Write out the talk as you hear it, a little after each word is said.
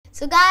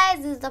So guys,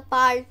 this is the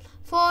part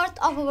 4th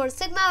of our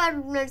Sigma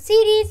Badminton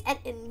series, and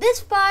in this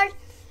part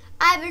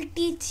I will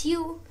teach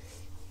you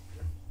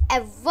a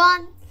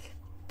one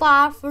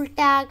powerful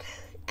tag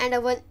and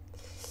a one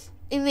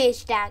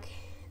image tag.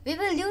 We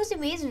will use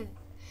image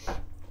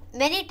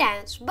many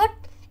times, but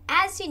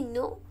as you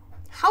know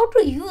how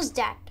to use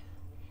that,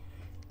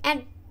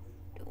 and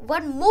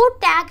one more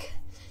tag,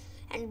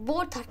 and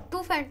both are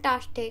too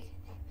fantastic.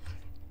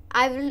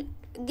 I will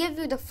give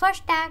you the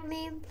first tag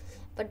name,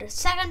 but the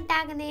second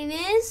tag name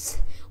is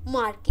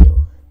mark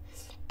you.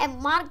 A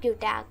mark you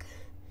tag.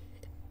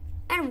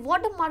 And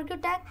what a mark you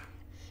tag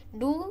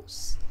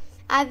does,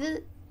 I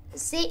will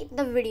say in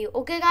the video.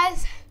 Okay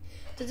guys,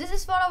 so this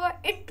is for our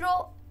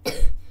intro.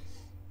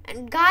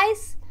 And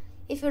guys,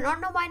 if you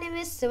don't know, my name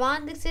is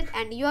Shivansh Dixit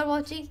and you are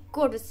watching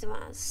Code with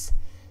Shivansh.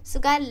 So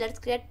guys, let's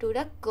get to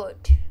the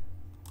code.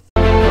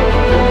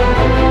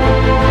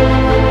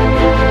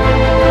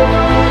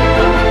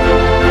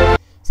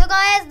 So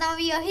guys, now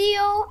we are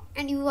here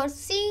and you are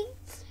seeing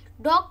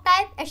doc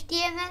type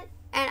HTML,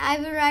 and I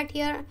will write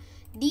here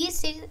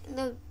these things in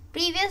the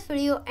previous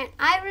video, and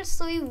I will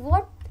show you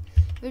what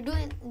we do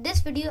in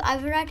this video. I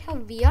will write how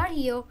we are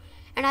here,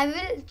 and I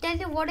will tell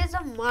you what is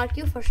a mark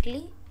you.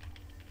 Firstly,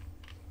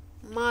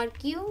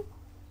 mark you.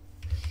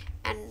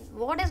 And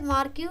what is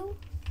mark you?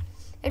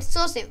 It's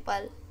so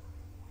simple.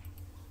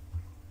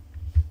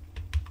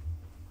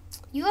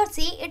 You are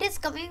seeing it is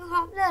coming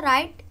from the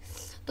right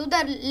to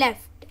the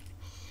left,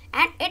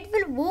 and it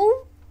will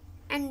move,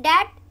 and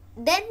that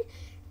then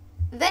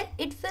when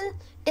it will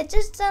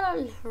touches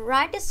the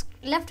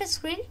left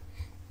screen,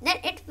 then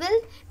it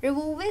will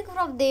removing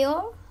from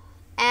there.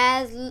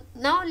 As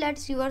now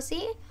let's you are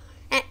seeing,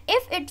 and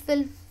if it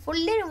will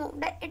fully remove,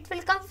 then it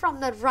will come from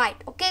the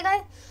right. Okay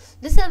guys,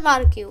 this is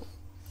mark you,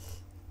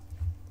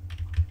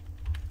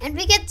 and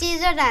we can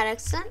change the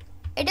direction.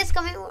 It is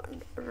coming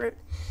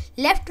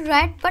left to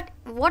right, but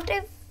what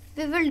if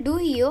we will do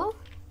here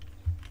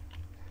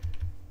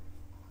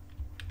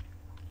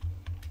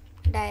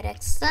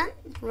direction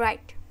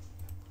right?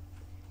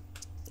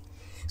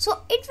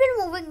 So it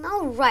will moving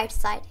now right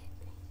side,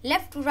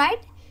 left to right,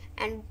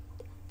 and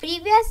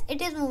previous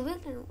it is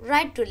moving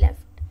right to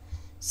left.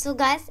 So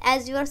guys,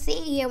 as you are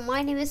seeing here,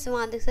 my name is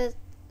Shivansh. This is,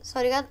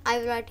 sorry guys, I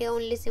will write here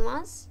only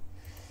Shivansh.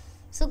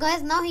 So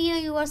guys, now here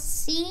you are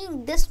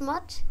seeing this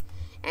much,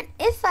 and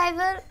if I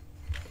will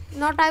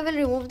not, I will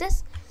remove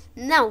this.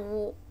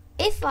 Now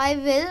if I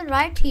will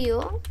write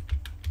here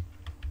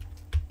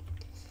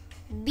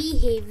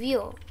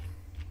behavior.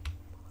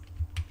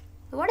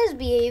 What is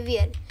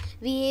behavior?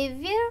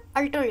 Behavior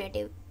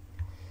alternate.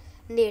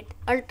 If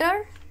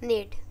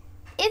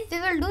we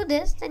will do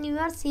this, then you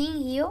are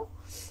seeing here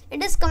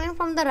it is coming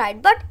from the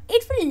right, but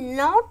it will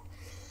not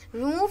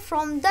remove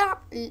from the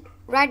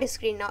right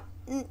screen.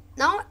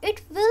 Now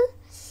it will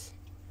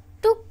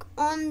took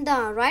on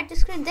the right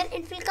screen, then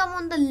it will come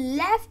on the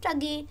left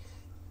again.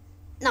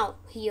 Now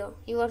here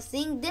you are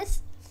seeing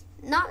this.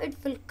 Now it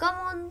will come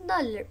on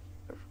the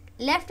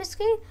left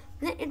screen,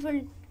 then it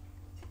will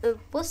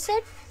push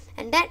it,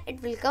 and then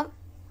it will come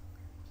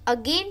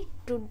again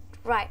to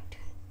right.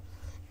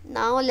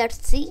 Now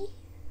let's see.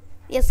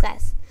 Yes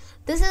guys,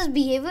 this is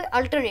behavior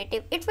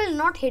alternative. It will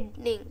not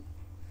hidden.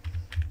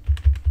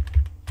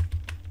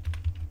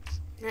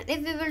 And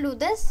if we will do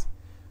this,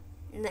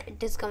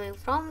 it is coming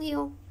from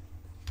here.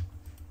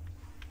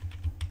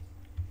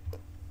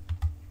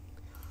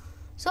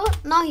 So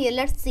now here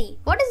let's see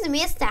what is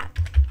image tag.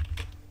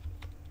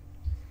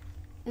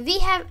 We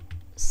have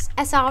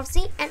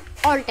src and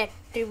alt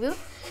attribute,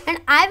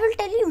 and I will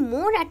tell you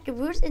more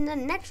attributes in the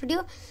next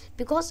video,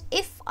 because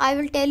if I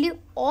will tell you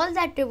all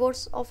the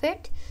attributes of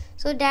it,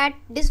 so that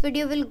this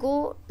video will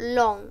go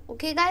long.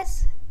 Okay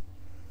guys,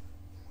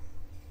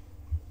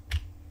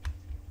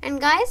 and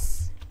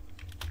guys,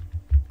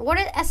 what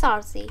is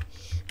src?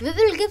 We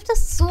will give the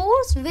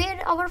source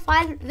where our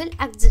file will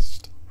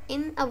exist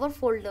in our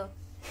folder.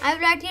 I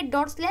will write here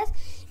dot slash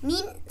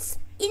means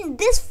in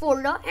this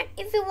folder, and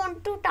if you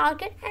want to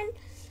target an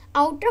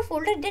outer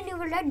folder, then you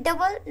will write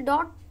double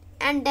dot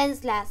and then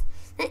slash,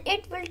 and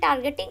it will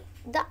targeting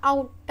the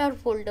outer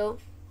folder,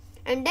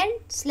 and then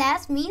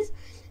slash means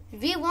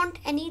we want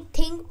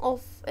anything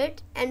of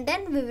it, and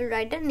then we will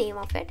write the name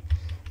of it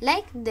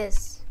like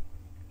this,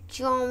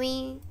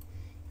 Xiaomi.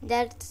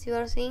 That's you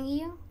are seeing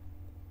here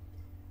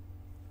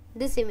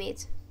this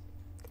image.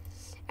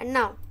 And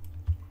now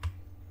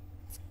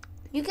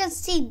you can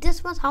see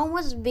this much, how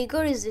much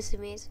bigger is this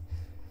image.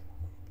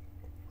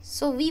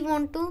 So we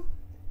want to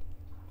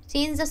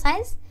change the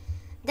size.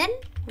 Then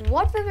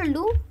what we will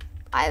do,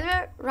 I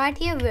will write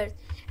here width,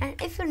 and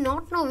if you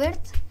not know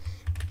width,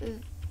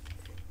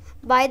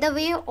 by the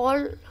way,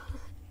 all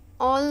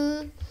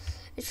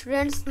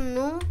students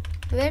know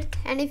width,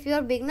 and if you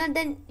are beginner,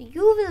 then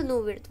you will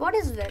know width. What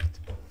is width?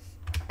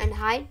 And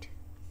height.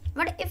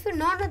 But if you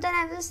not know, then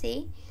I will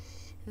say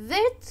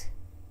width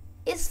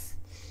is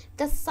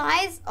the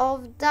size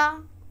of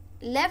the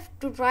left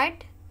to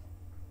right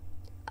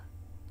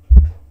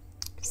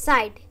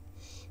side.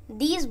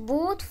 These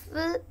both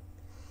will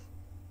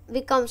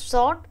become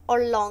short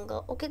or longer.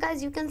 Okay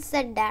guys, you can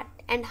set that.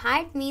 And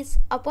height means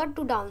upper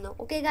to down now.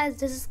 Okay guys,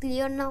 this is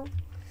clear now.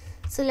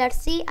 So let's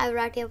see. I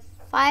write here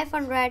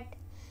 500.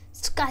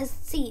 So guys,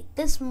 see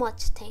this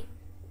much thing.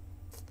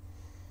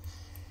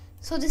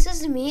 So this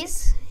is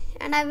image,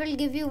 and I will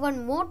give you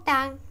one more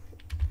tag,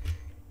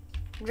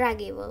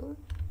 draggable.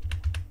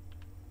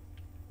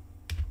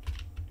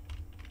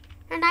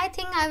 And I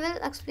think I will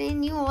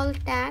explain you all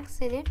tags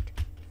in it.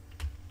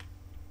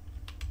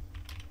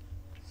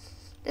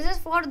 This is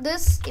for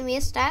this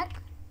image tag,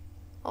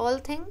 all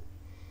thing.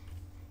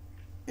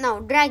 Now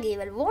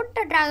draggable. What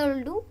the drag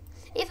will do?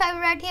 If I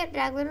write here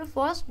draggable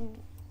first,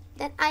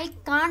 then I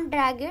can't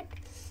drag it.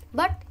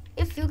 But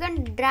if you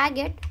can drag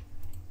it,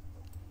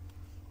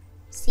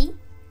 see?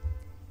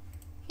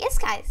 Yes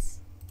guys.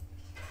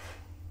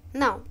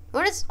 Now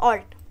what is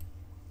alt?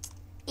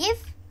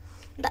 If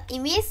the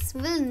image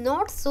will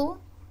not show,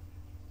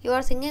 you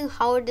are thinking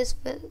how this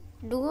will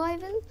do.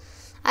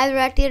 I will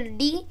write here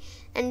D,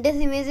 and this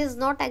image is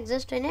not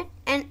exist in it.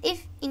 And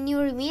if in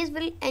your image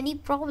will any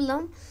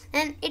problem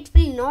and it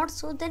will not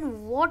show,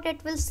 then what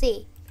it will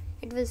say?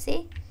 It will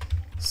say,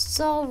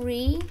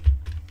 sorry,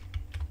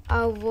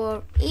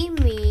 our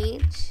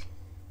image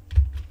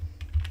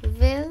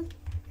will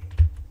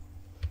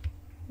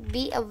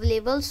be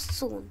available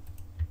soon.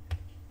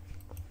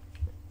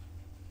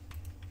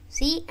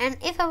 See, and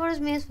if our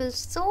image will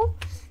show,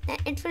 then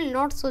it will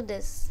not show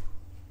this.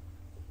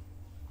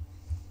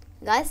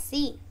 Guys,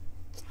 see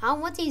how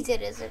much easier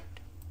is it?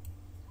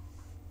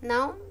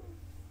 Now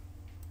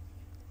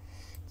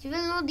you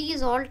will know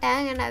these all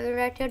tag, and I will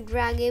write here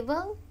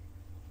draggable.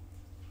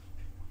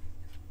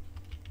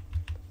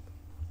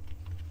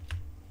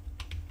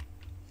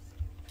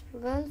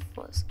 Well,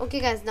 first. Okay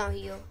guys, now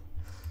here.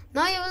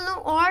 Now you will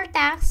know all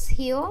tags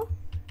here.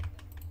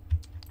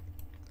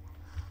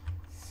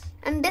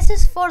 And this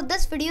is for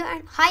this video,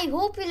 and I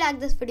hope you like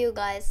this video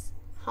guys.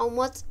 How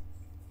much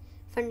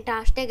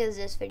fantastic is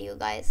this video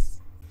guys.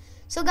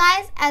 So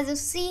guys, as you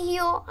see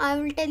here, I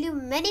will tell you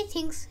many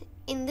things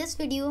in this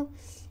video,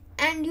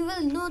 and you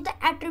will know the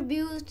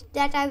attributes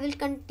that I will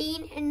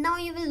contain, and now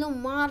you will know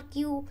mark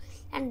you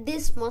and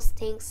this much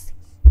things.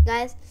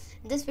 Guys,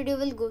 this video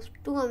will go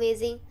too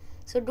amazing.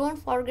 So don't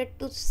forget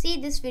to see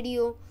this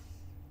video,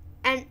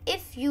 and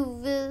if you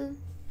will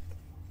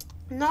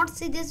not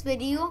see this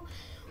video,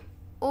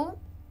 or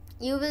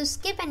you will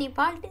skip any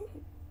part,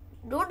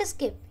 don't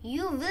skip.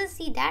 You will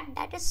see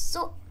that is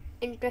so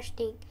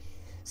interesting.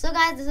 So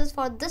guys, this is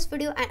for this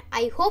video, and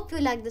I hope you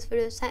like this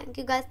video. Thank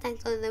you guys.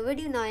 Thanks for the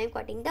video. Now I am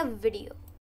cutting the video.